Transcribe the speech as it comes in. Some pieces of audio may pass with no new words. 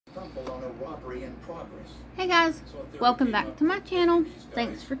Hey guys, welcome back to my channel.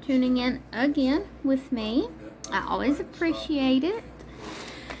 Thanks for tuning in again with me. I always appreciate it.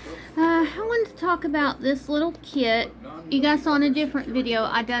 I wanted to talk about this little kit. You guys saw in a different video,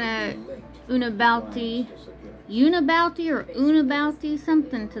 I done a Unibouti or Unibouti,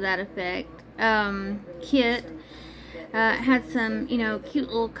 something to that effect, kit. Had some, cute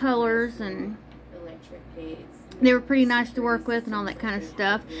little colors, and they were pretty nice to work with and all that kind of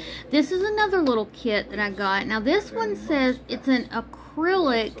stuff. This is another little kit that I got. Now this one says it's an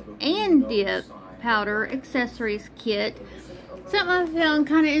acrylic and dip powder accessories kit. Something I found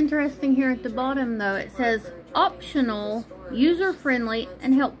kind of interesting here at the bottom though. It says optional, user-friendly,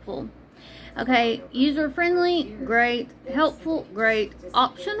 and helpful. Okay, user-friendly, great. Helpful, great.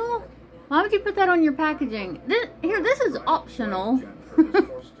 Optional? Why would you put that on your packaging? This is optional.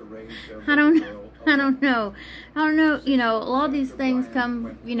 I don't know. A lot of these things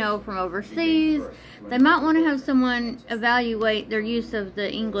come, from overseas. They might want to have someone evaluate their use of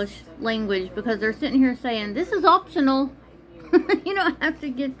the English language, because they're sitting here saying, this is optional. You don't have to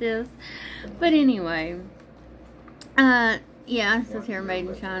get this. But anyway, yeah, it says here made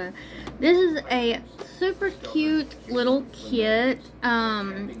in China. This is a super cute little kit.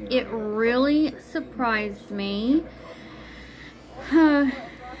 It really surprised me.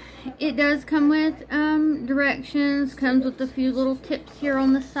 It does come with directions, comes with a few little tips here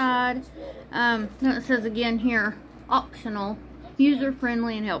on the side. Now it says again here, optional,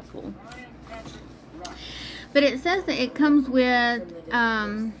 user-friendly, and helpful. But it says that it comes with,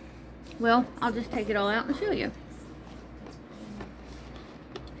 well, I'll just take it all out and show you.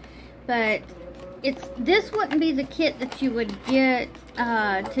 But this wouldn't be the kit that you would get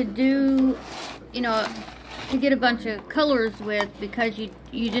to do, to get a bunch of colors with, because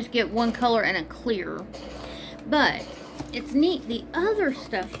you just get one color and a clear. But it's neat the other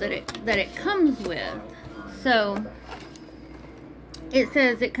stuff that it comes with. So it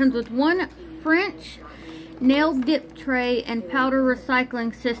says it comes with one French nail dip tray and powder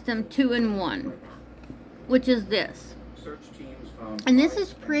recycling system 2-in-1, which is this. And this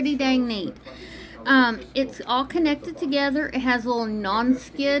is pretty dang neat. It's all connected together. It has little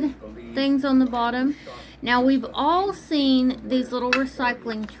non-skid things on the bottom. Now, we've all seen these little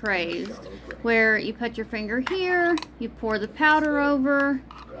recycling trays where you put your finger here, you pour the powder over,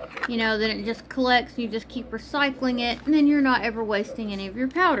 then it just collects, you just keep recycling it, and then you're not ever wasting any of your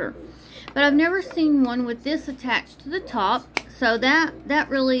powder. But I've never seen one with this attached to the top, so that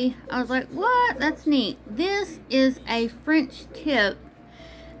really, I was like, what? That's neat. This is a French tip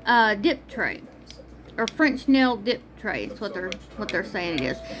dip tray, or French nail dip tray is what they're saying it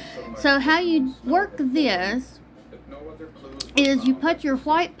is. So how you work this is you put your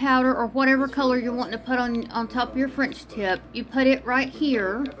white powder or whatever color you're wanting to put on top of your French tip. You put it right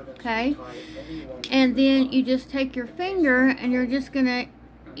here, okay? And then you just take your finger and you're just gonna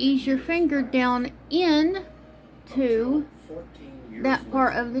ease your finger down into that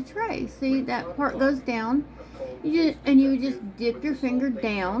part of the tray. See, that part goes down. You just dip your finger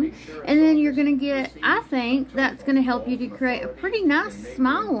down, and then you're gonna get, I think that's gonna help you to create a pretty nice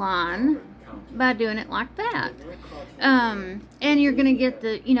smile line by doing it like that. And you're gonna get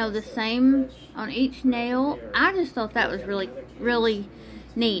the same on each nail. I just thought that was really, really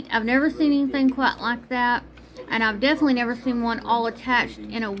neat. I've never seen anything quite like that. And I've definitely never seen one all attached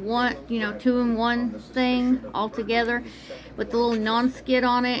in a 2-in-1 thing all together with the little non-skid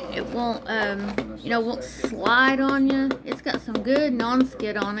on it. It won't, won't slide on you. It's got some good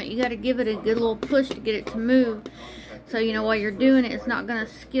non-skid on it. You got to give it a good little push to get it to move. So, while you're doing it, it's not going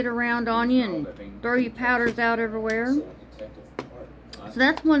to skid around on you and throw your powders out everywhere. So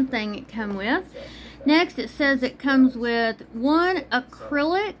that's one thing it comes with. Next, it says it comes with one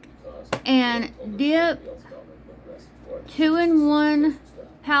acrylic and dip 2-in-1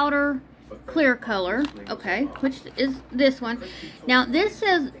 powder clear color, okay, which is this one. Now this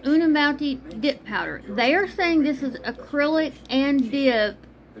says Unibouti dip powder. They are saying this is acrylic and dip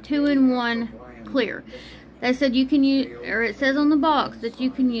 2-in-1 clear. They said you can use, or it says on the box that you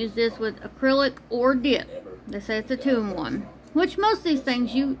can use this with acrylic or dip. They say it's a 2-in-1, which most of these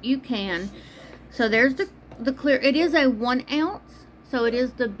things you can. So there's the clear. It is a 1 ounce, so it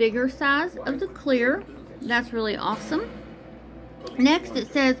is the bigger size of the clear. That's really awesome. Next,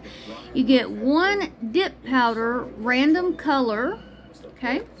 it says you get one dip powder random color,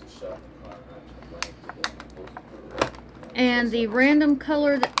 okay? And the random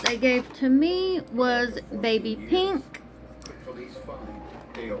color that they gave to me was baby pink.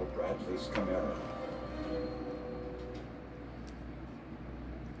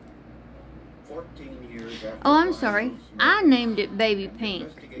 Oh, I'm sorry. I named it baby pink.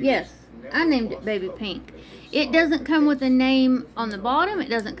 Yes, I named it Baby Pink. It doesn't come with a name on the bottom. It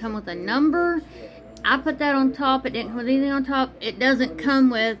doesn't come with a number. I put that on top. It didn't come with anything on top. It doesn't come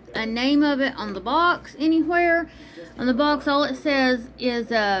with a name of it on the box anywhere. On the box, all it says is,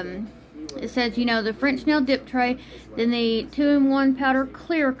 it says, you know, the French nail dip tray, then the 2-in-1 powder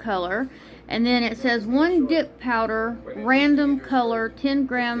clear color, and then it says 1 dip powder, random color, 10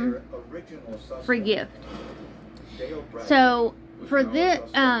 gram, free gift. So, for this,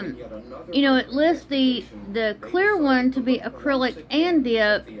 you know, it lists the clear one to be acrylic and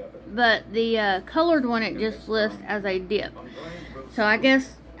dip, but the colored one it just lists as a dip. So I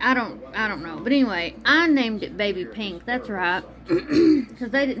guess I don't know. But anyway, I named it Baby Pink. That's right,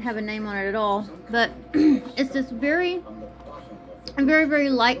 because they didn't have a name on it at all. But it's this very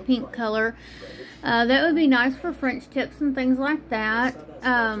light pink color. That would be nice for French tips and things like that.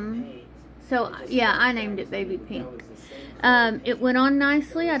 So yeah, I named it Baby Pink. It went on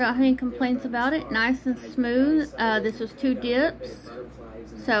nicely. I don't have any complaints about it. Nice and smooth. This was 2 dips.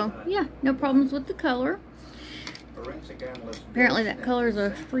 So, yeah, no problems with the color. Apparently that color is a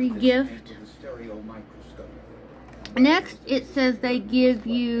free gift. Next, it says they give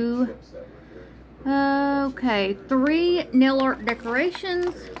you, 3 nail art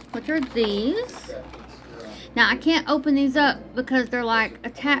decorations, which are these. Now, I can't open these up because they're, like,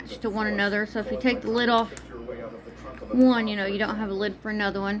 attached to one another. So, if you take the lid off one, you know, you don't have a lid for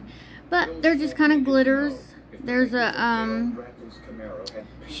another one. But they're just kind of glitters. There's a,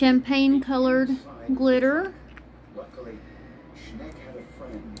 champagne colored glitter.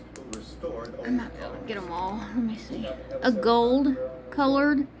 I might be able to get them all. Let me see. A gold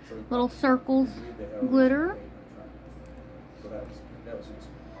colored little circles glitter.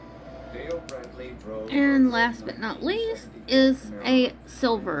 And last but not least is a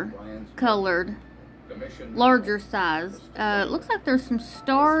silver colored, larger size. It looks like there's some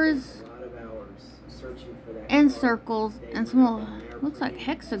stars and circles and some, looks like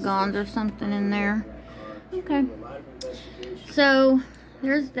hexagons or something in there. Okay. So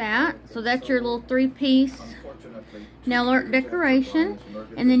there's that. So that's your little 3-piece nail art decoration.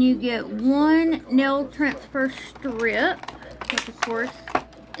 And then you get 1 nail transfer strip, which of course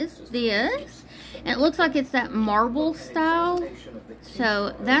is this. And it looks like it's that marble style.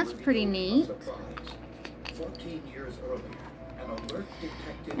 So that's pretty neat.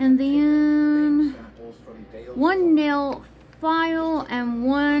 And then 1 nail file and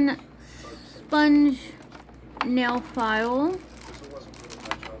 1 sponge nail file.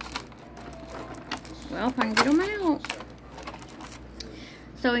 Well, if I can get them out.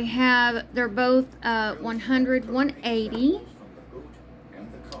 So we have, they're both 100, 180.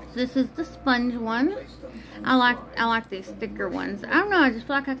 So this is the sponge one. I like these thicker ones. I don't know, I just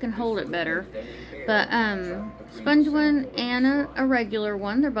feel like I can hold it better. But sponge one and a regular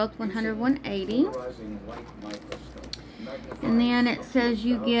one. They're both 100, 180. And then it says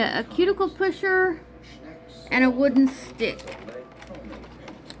you get a cuticle pusher and a wooden stick.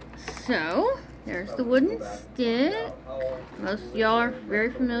 So there's the wooden stick. Most of y'all are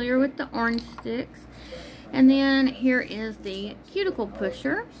very familiar with the orange sticks. And then here is the cuticle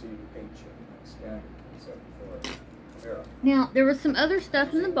pusher. Now, there was some other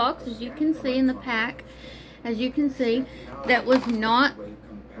stuff in the box, as you can see in the pack, as you can see, that was not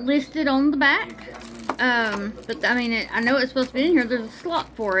listed on the back. But I mean, I know it's supposed to be in here. There's a slot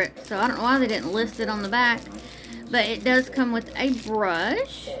for it, so I don't know why they didn't list it on the back. But it does come with a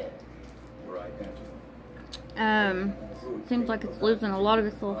brush. Seems like it's losing a lot of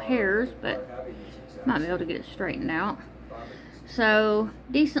its little hairs, but might be able to get it straightened out. So,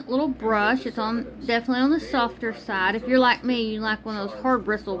 decent little brush. It's definitely on the softer side. If you're like me, you like one of those hard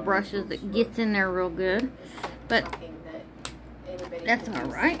bristle brushes that gets in there real good. But that's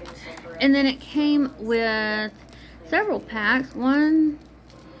alright. And then it came with several packs. 1,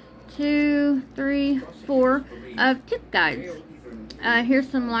 2, 3, 4 of tip guides. Here's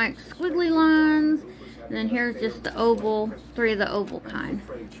some like squiggly lines. And then here's just the oval, 3 of the oval kind.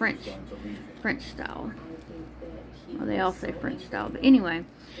 French style. Well, they all say French style, but anyway,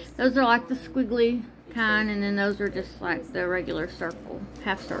 those are like the squiggly kind, and then those are just like the regular circle,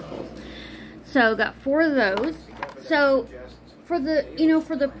 half circles. So got 4 of those. So for the, you know,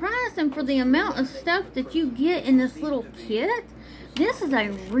 for the price and for the amount of stuff that you get in this little kit, this is a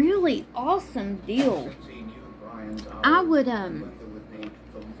really awesome deal. I would,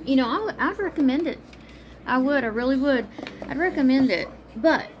 you know, I'd recommend it. I really would. I'd recommend it,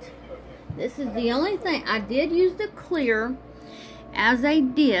 but this is the only thing. I did use the clear as a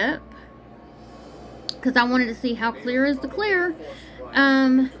dip because I wanted to see how clear is the clear.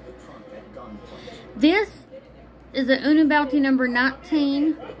 This is an Unibouti number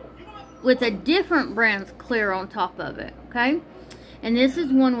 19. with a different brand's clear on top of it, okay? And this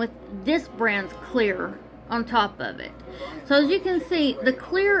is one with this brand's clear on top of it. So as you can see, the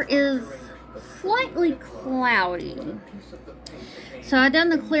clear is slightly cloudy. So I done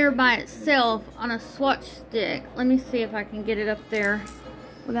the clear by itself on a swatch stick. Let me see if I can get it up there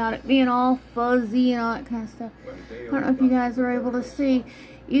without it being all fuzzy and all that kind of stuff. I don't know if you guys are able to see.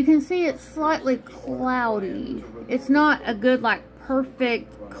 You can see it's slightly cloudy. It's not a good, like,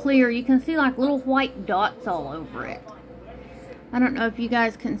 perfect clear. You can see like little white dots all over it. I don't know if you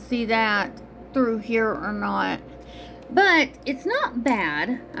guys can see that through here or not, but it's not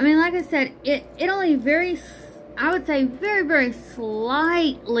bad. I mean, like I said, it only I would say very, very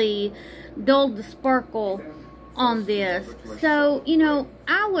slightly dulled the sparkle on this. So, you know,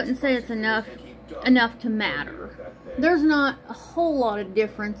 I wouldn't say it's enough to matter. There's not a whole lot of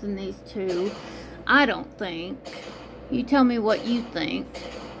difference in these two, I don't think. You tell me what you think.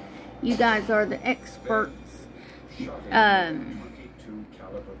 You guys are the experts. Well,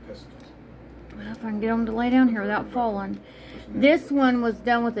 if I can get them to lay down here without falling. This one was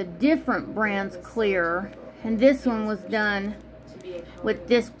done with a different brand's clear, and this one was done with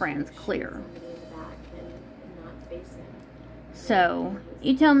this brand's clear. So,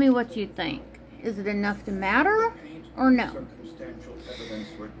 you tell me what you think. Is it enough to matter or no?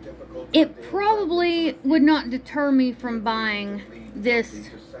 It probably would not deter me from buying this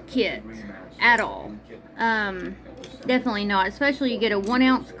kit at all. Definitely not. Especially you get a 1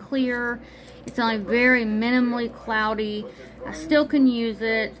 ounce clear. It's only very minimally cloudy. I still can use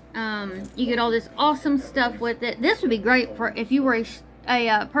it. You get all this awesome stuff with it. This would be great for if you were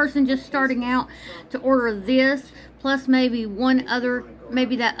a person just starting out to order this, plus maybe that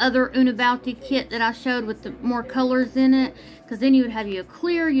other Unibouti kit that I showed with the more colors in it. Because then you would have you a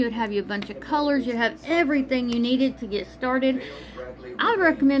clear, you would have you a bunch of colors, you'd have everything you needed to get started. I would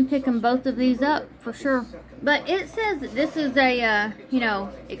recommend picking both of these up for sure. But it says that this is a, you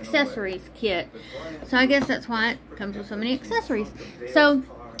know, accessories kit. So I guess that's why it comes with so many accessories. So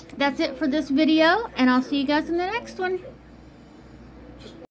that's it for this video, and I'll see you guys in the next one.